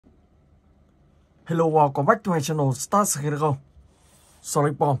Hello, welcome back to my channel Stars Hero.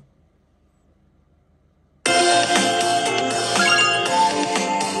 Sorry, Pom.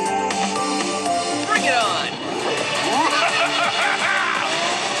 Bring it on!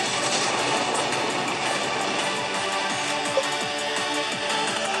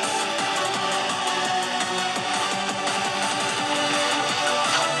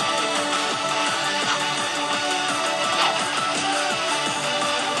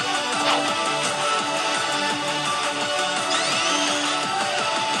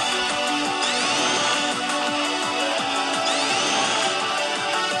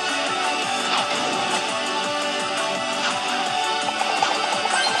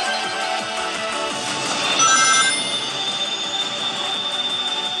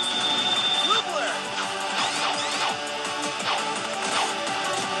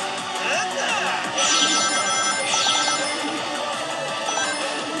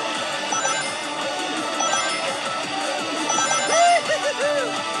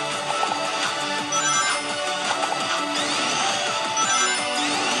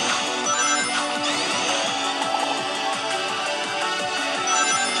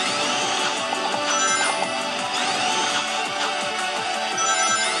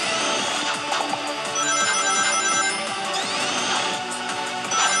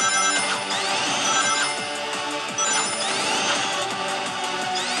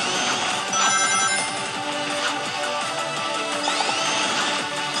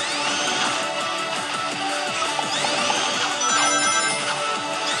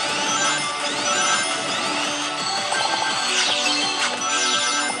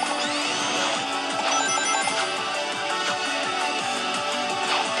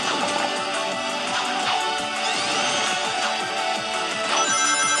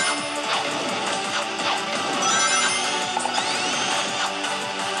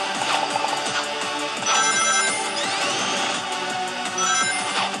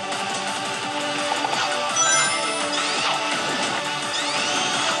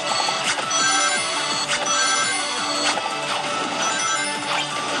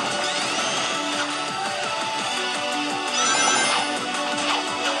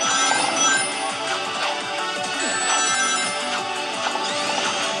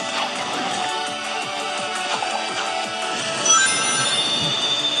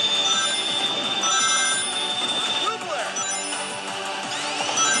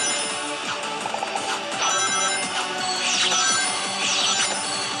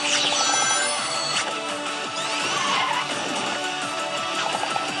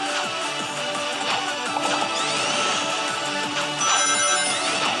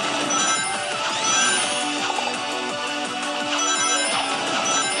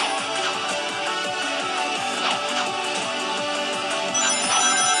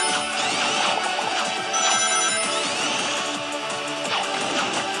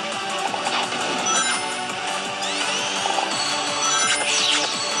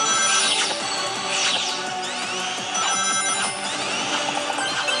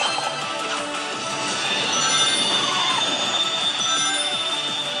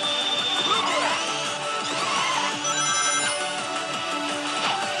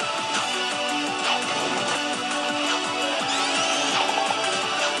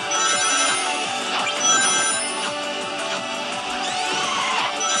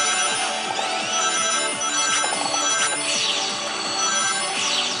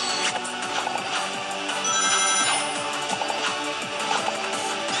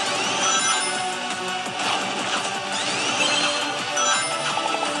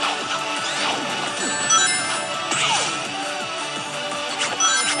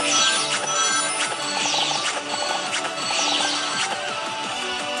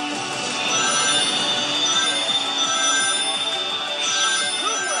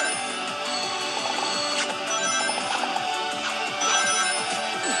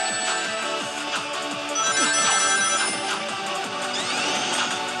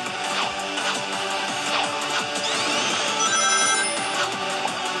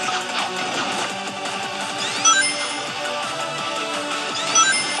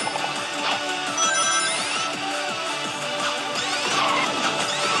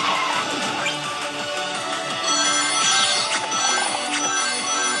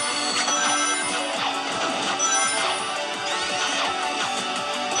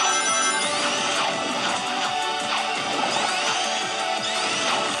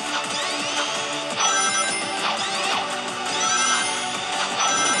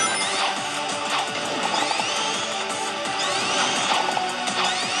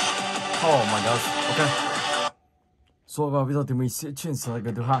 Oh my god, ok. Rồi và bây giờ thì mình sẽ chuyển sang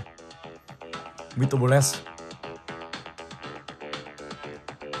cái thứ hai. Mitoboles.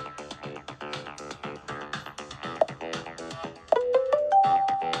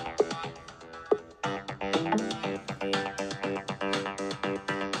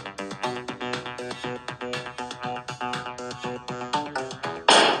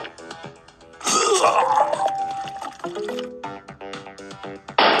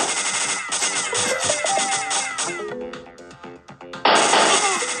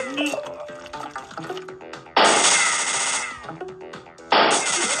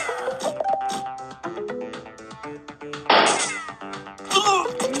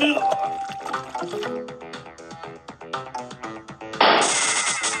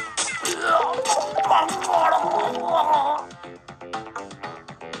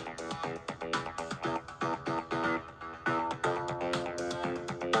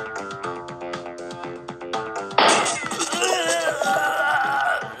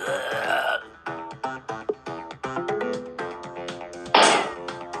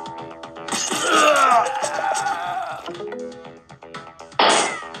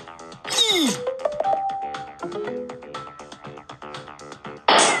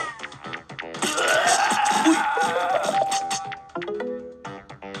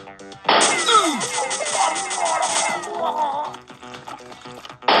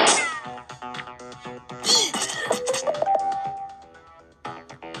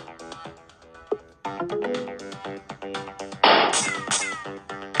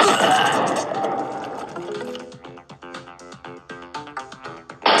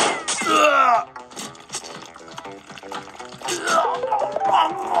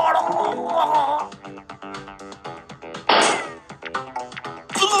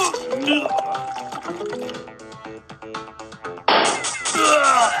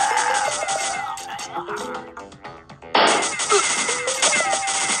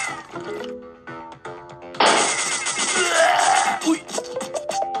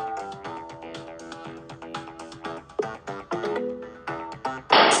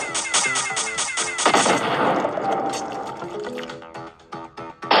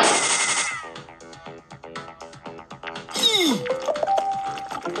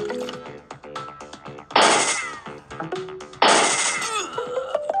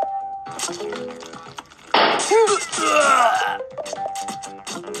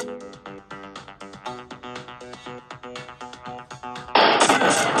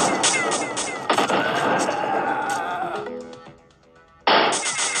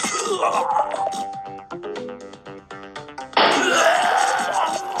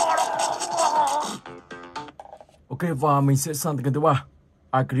 Ok, và mình sẽ sang kênh thứ 3,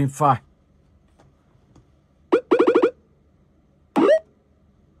 Agrify.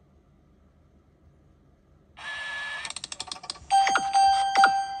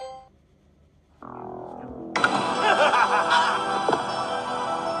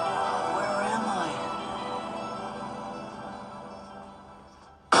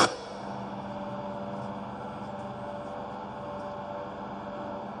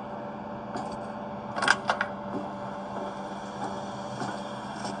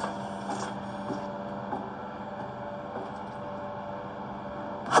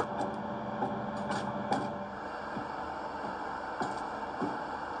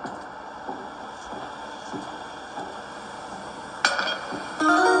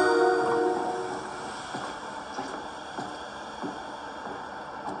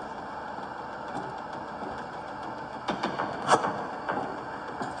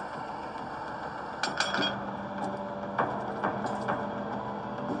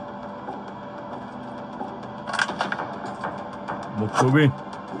 Một cối pin.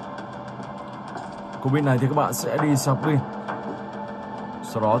 Cối pin này thì các bạn sẽ đi sạc pin.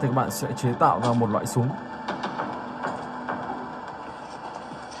 Sau đó thì các bạn sẽ chế tạo ra một loại súng.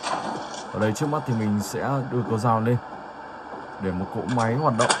 Ở đây trước mắt thì mình sẽ đưa cầu dao lên để một cỗ máy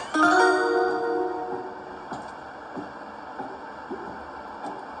hoạt động.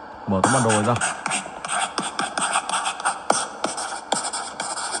 Mở tấm bản đồ ra.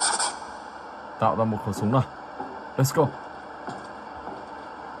 Tạo ra một khẩu súng nào. Let's go.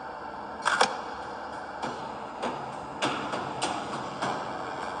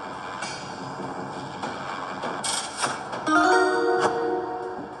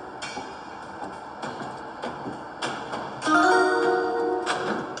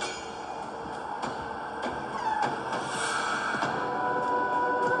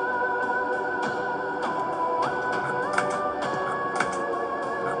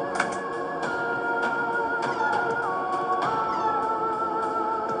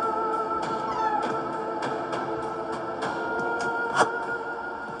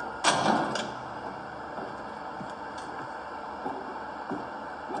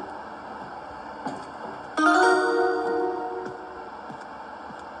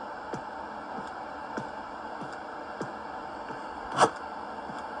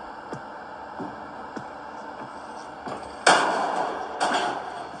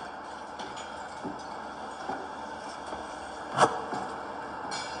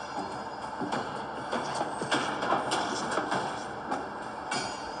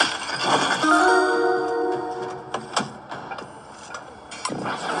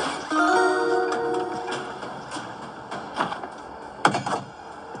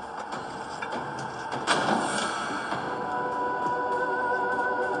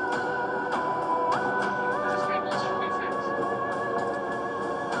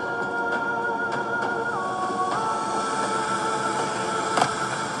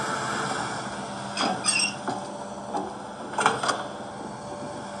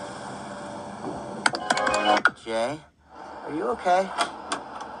 Jay. Are you okay?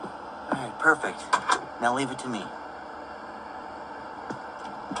 All right, perfect. Now leave it to me.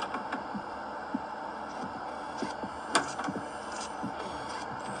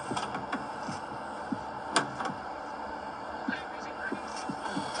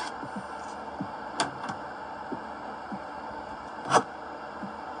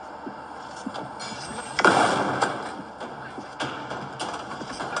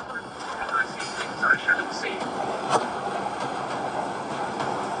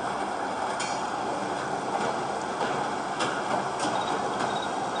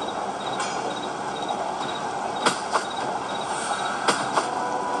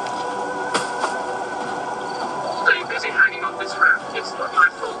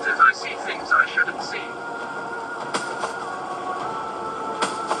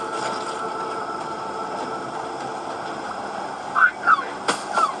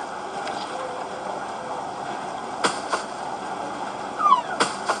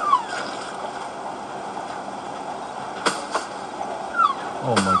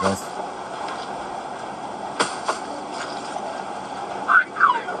 Oh my gosh.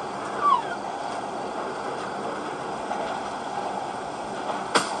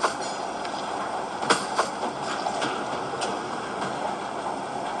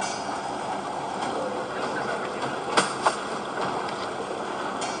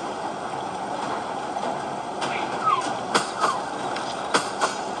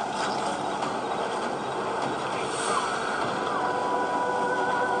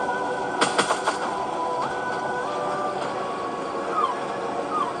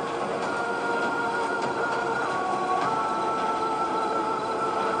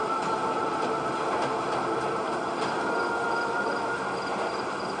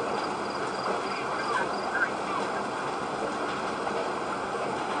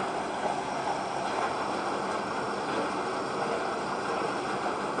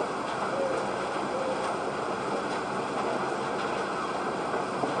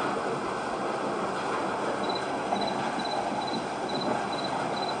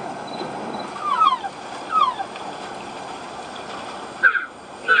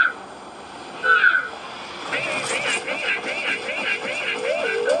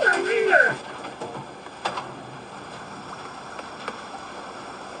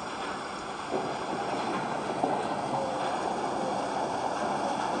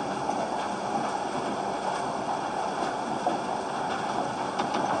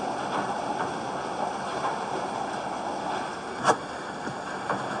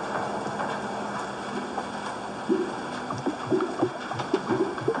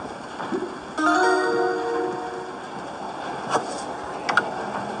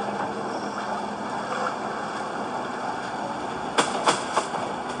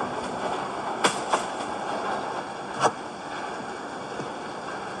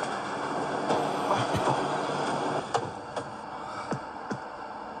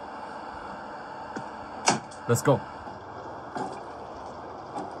 Let's go.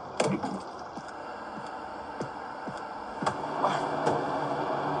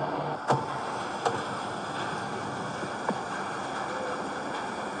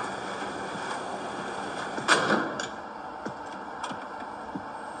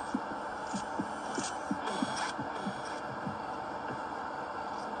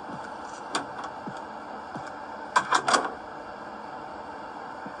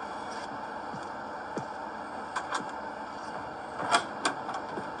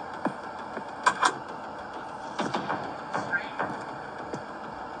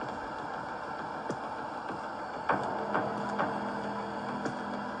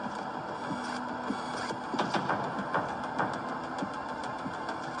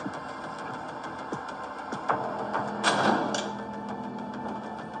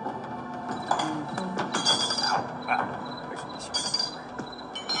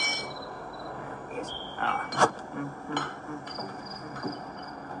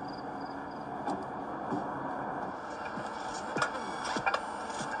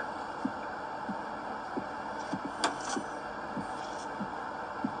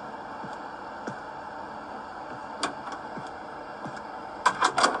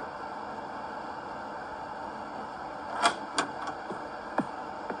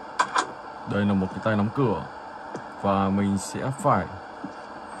 Đây là một cái tay nắm cửa và mình sẽ phải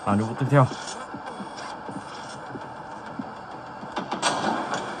làm nhiệm vụ tiếp theo.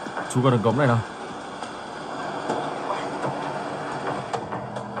 Chú vào đường cống này nào.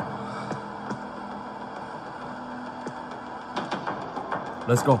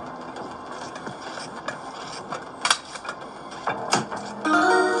 Let's go.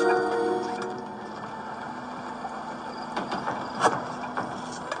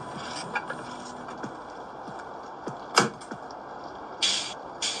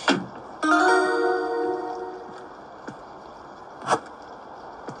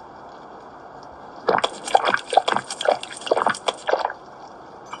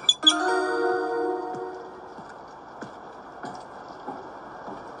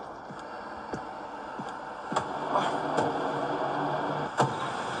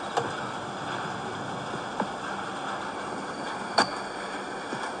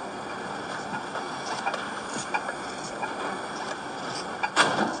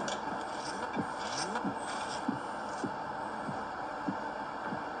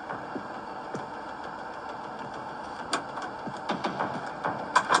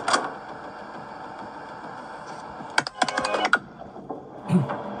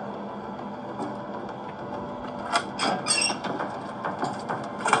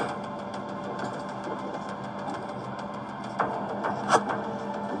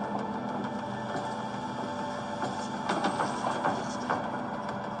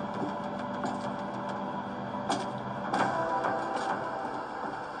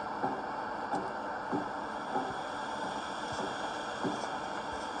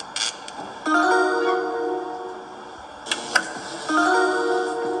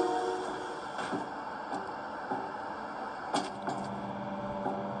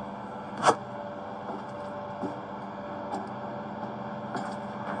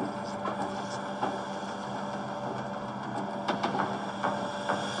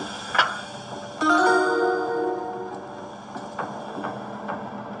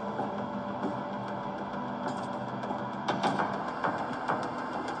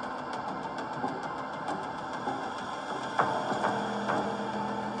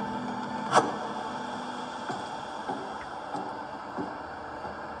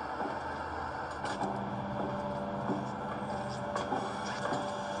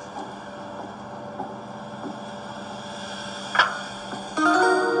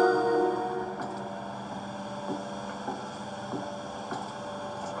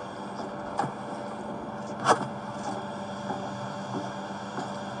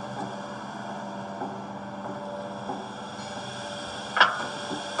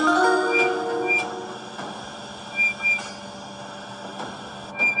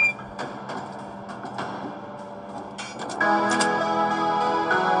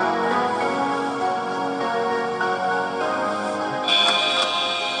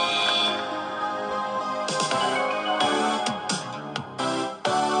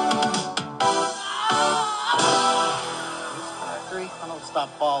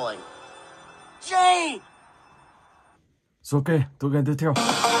 stop falling. Jay! Rồi, ok, tựa game tiếp theo.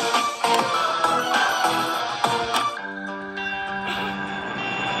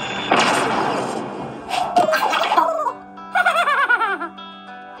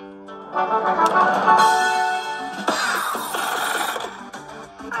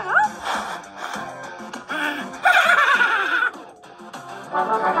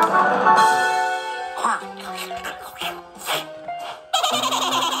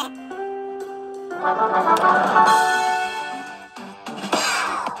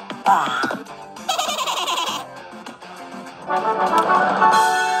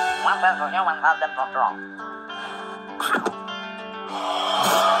 One pencil human has been controlled.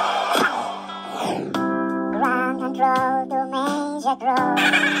 Ground control to Major Grow.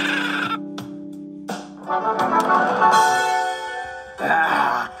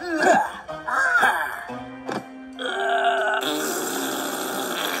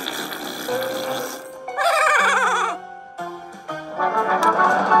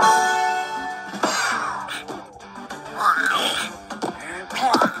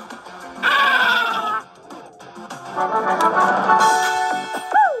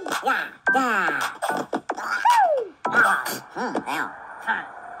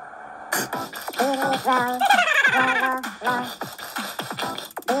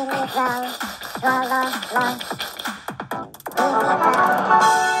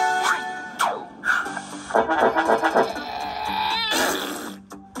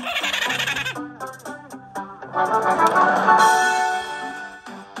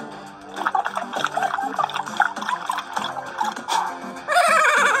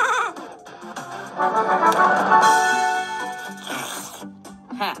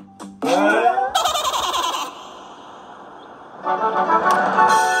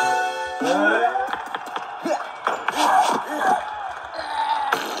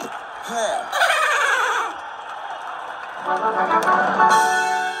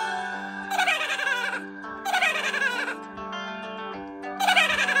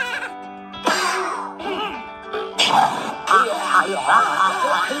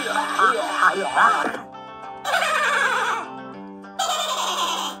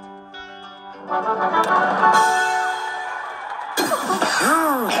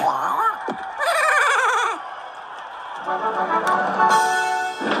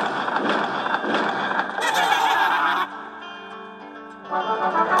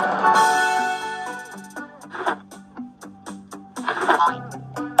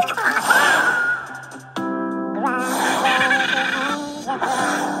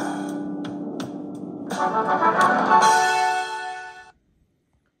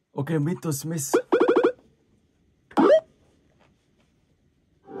 Ok, Mr. Smith.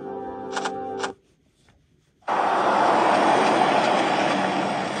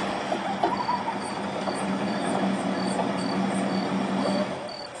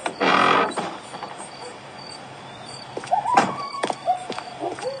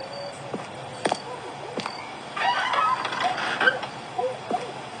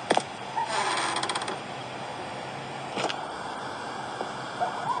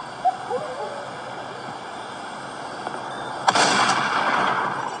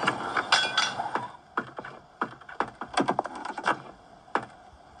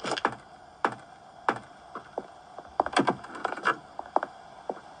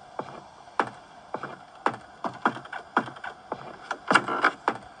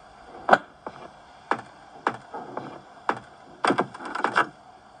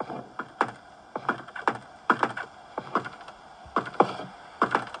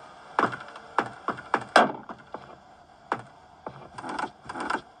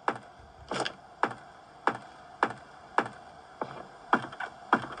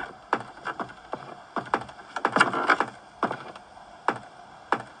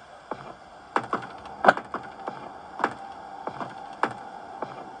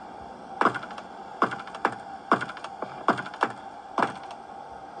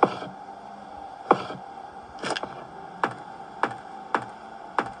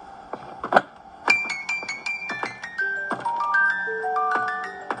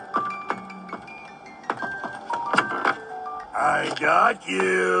 I got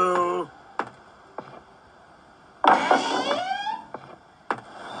you.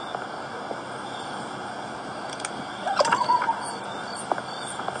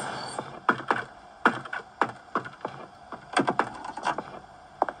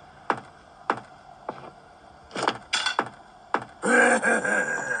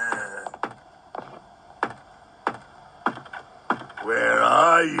 Where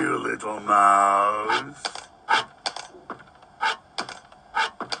are you, little mouse?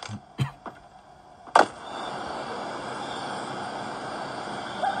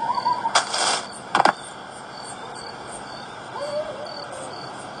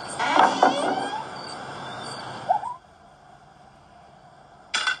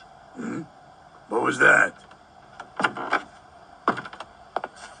 was that?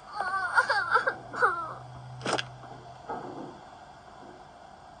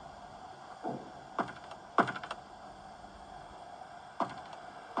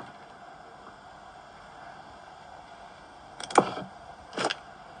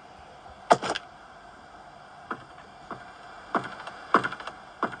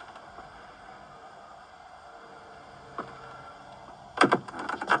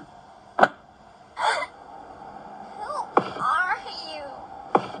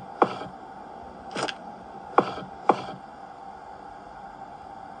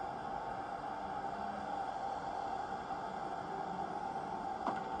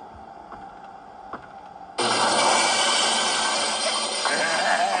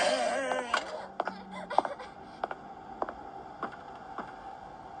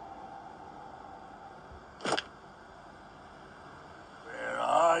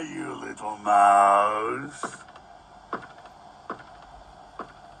 You little mouse.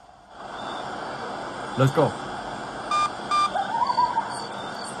 Let's go.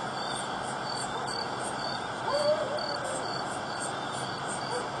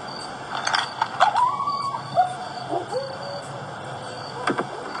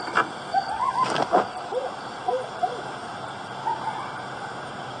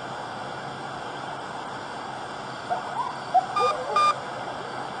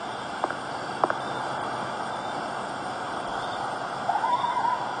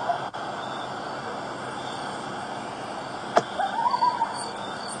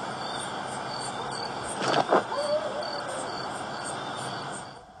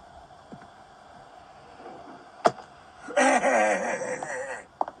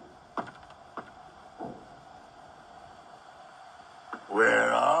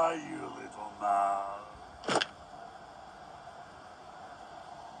 Where are you, little mouse?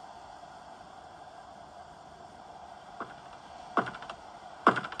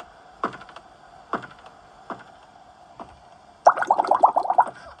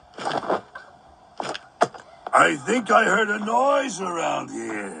 I think I heard a noise around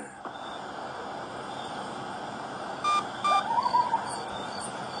here.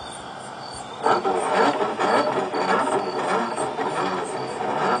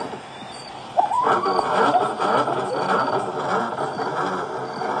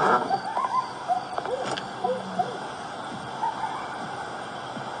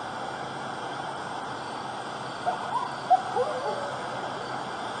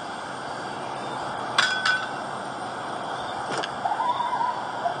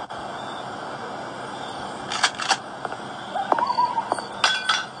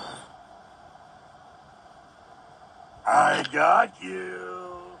 I got you.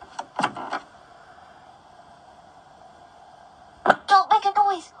 Don't make a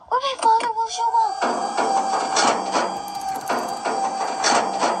noise, or my father will show up.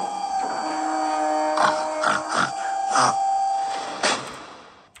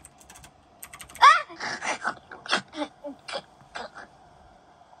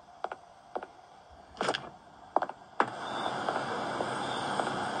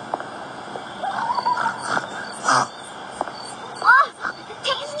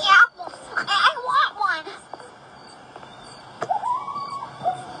 Tasty apples! I want one!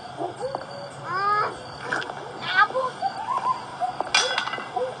 Apples?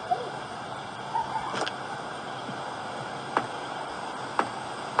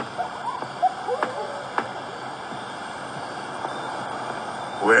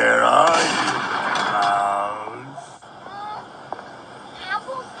 Where are you, mouse?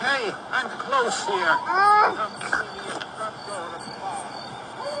 Apples? Hey, I'm close here. Come see me at the front door of the bar.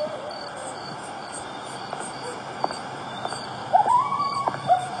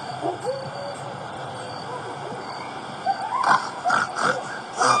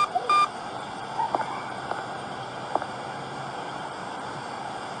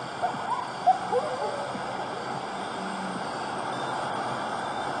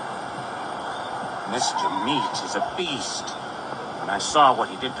 Mr. Meat is a beast. When I saw what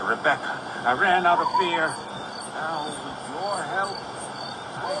he did to Rebecca, I ran out of fear. Now, with your help,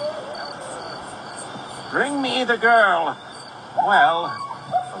 I can help her. Bring me the girl. Well,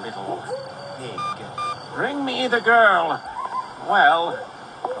 the little pig. Bring me the girl. Well,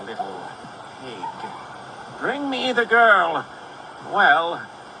 the little pig. Bring me the girl. Well,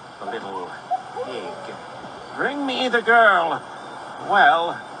 the little pig. Bring me the girl.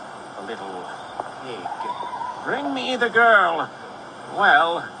 Well, the little pig. Bring me the girl.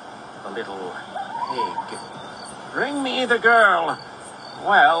 Well, the little pig. Bring me the girl.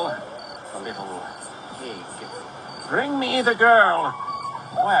 Well, the little pig. Bring me the girl.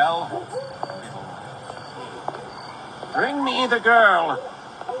 Well, the little Bring me the girl.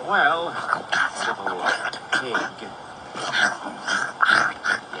 Well, little pig.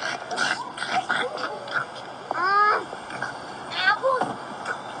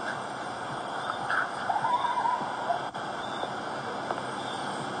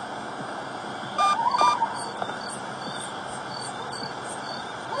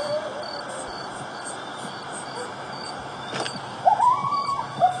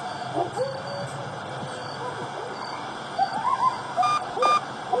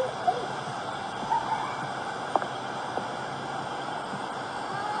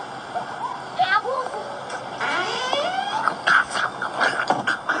 Apples.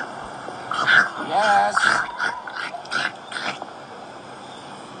 Yes.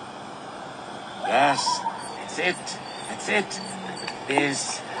 Yes, that's it. That's it.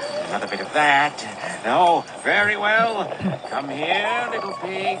 This, another bit of that. No, very well. Come here, little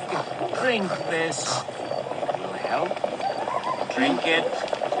pig. Drink this. It will help. Drink it.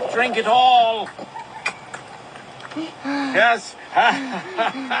 Drink it all. Yes. Yes.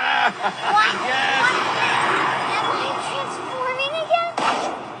 Am I transforming again?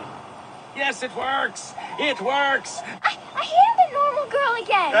 Yes, it works. It works. I am the normal girl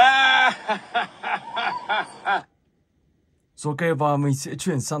again. Rồi ok, và mình sẽ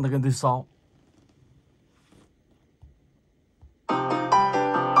chuyển sang cái thứ 6.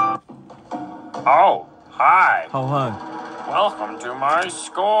 Oh, hi. Hầu hời. Welcome to my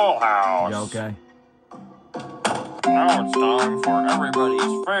schoolhouse. Yeah, okay. Now it's time for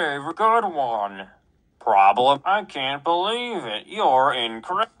everybody's favorite good one. Problem? I can't believe it. You're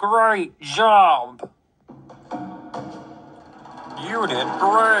incorrect. Great job. You did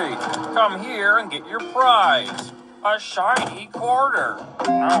great. Come here and get your prize. A shiny quarter.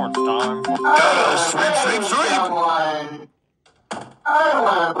 Now it's time for... Sweep, sweep, sweep. Someone. I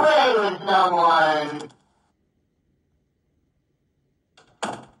want to play with someone.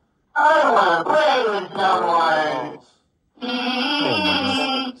 I want to play with someone. Oh my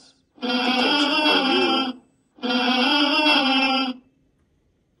gosh.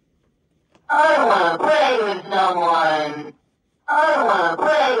 I want to play with someone. I want to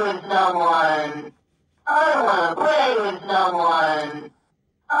play with someone. I want to play with someone.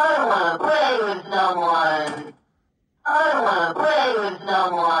 I want to play with someone. I want to play with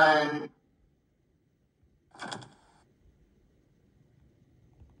someone.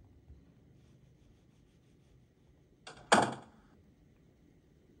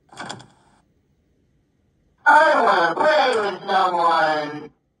 I want to play with someone.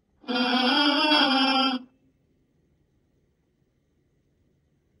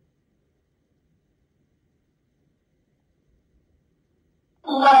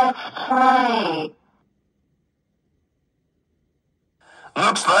 Let's play.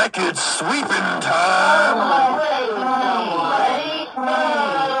 Looks like it's sweeping time.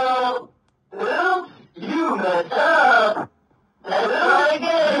 Oops, you messed up. Let's try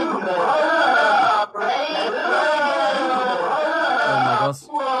again. You messed up. Oh my gosh.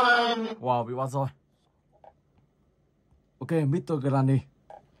 One. Wow, bị bắt rồi. Ok, Mr. Granny.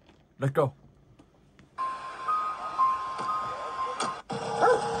 Let's go.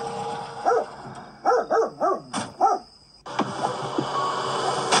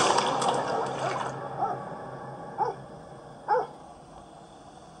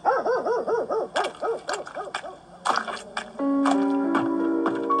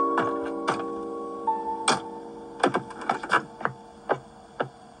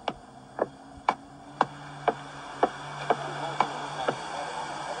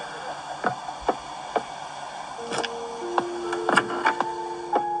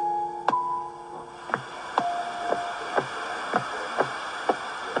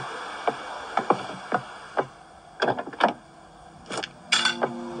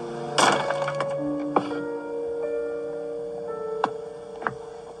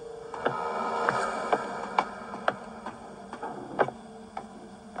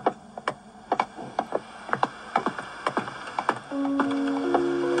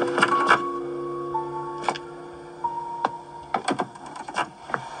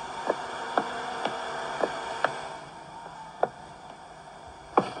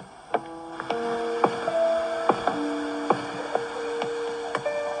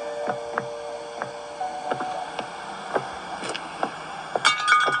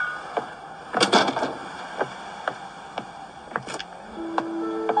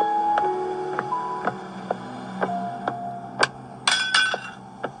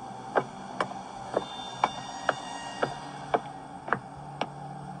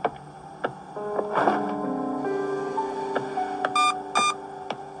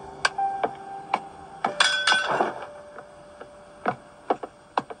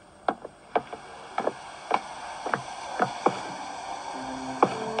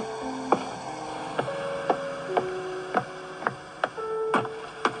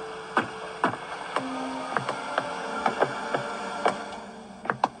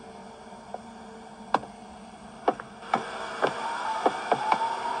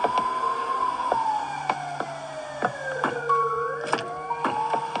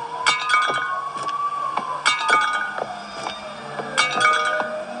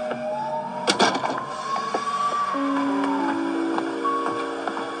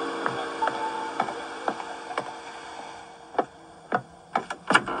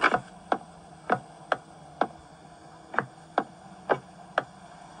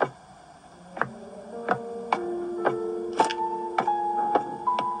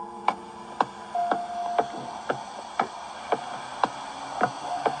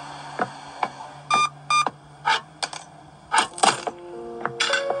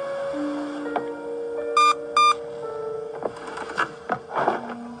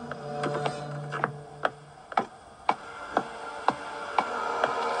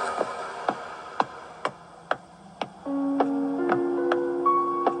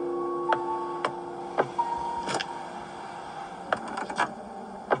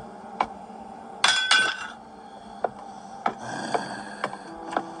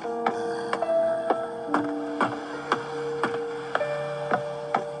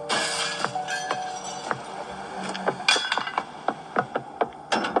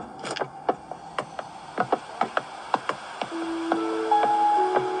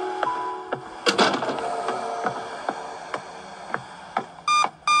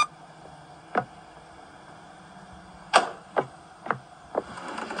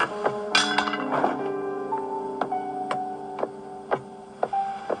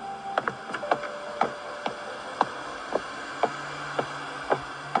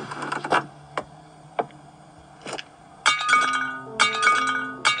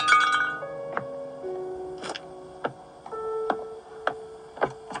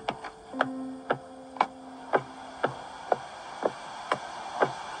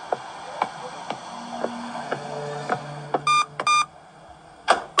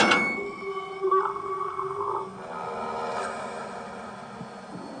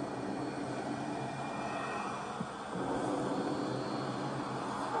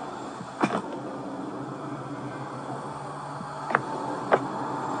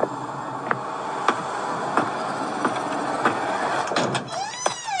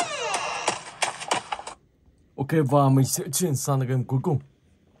 và mình sẽ chuyển sang game cuối cùng.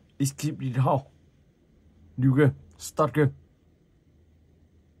 Escape the House. New game, start game.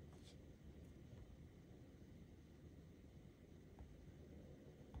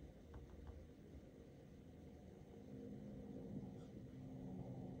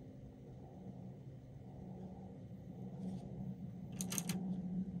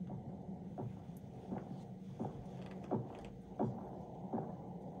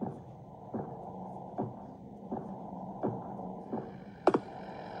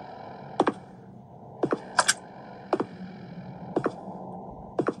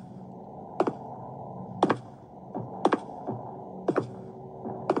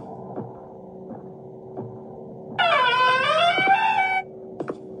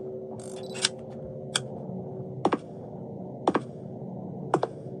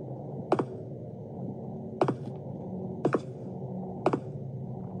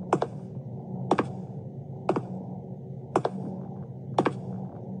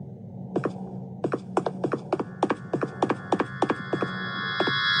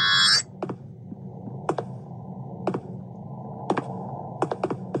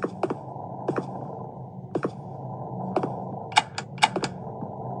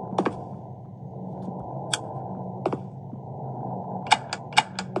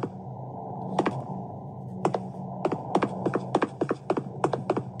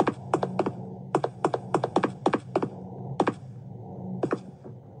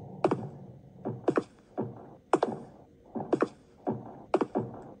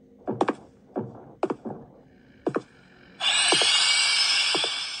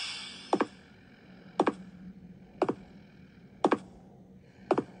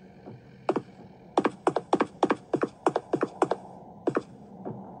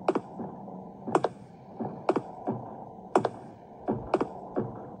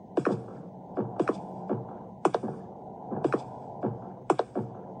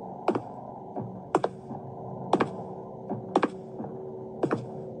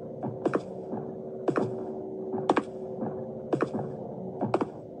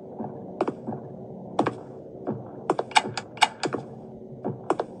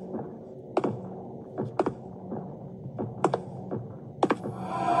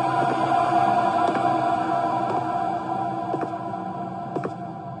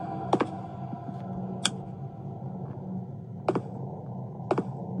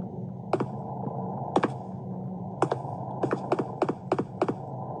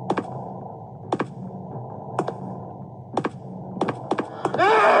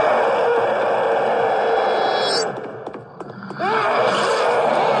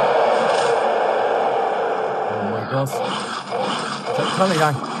 Chạy khá là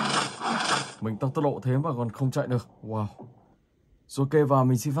nhanh. Mình tăng tốc độ thế mà còn không chạy được. Wow. Ok, và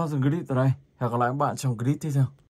mình xin phép dừng clip tại đây. Hẹn gặp lại các bạn trong clip tiếp theo.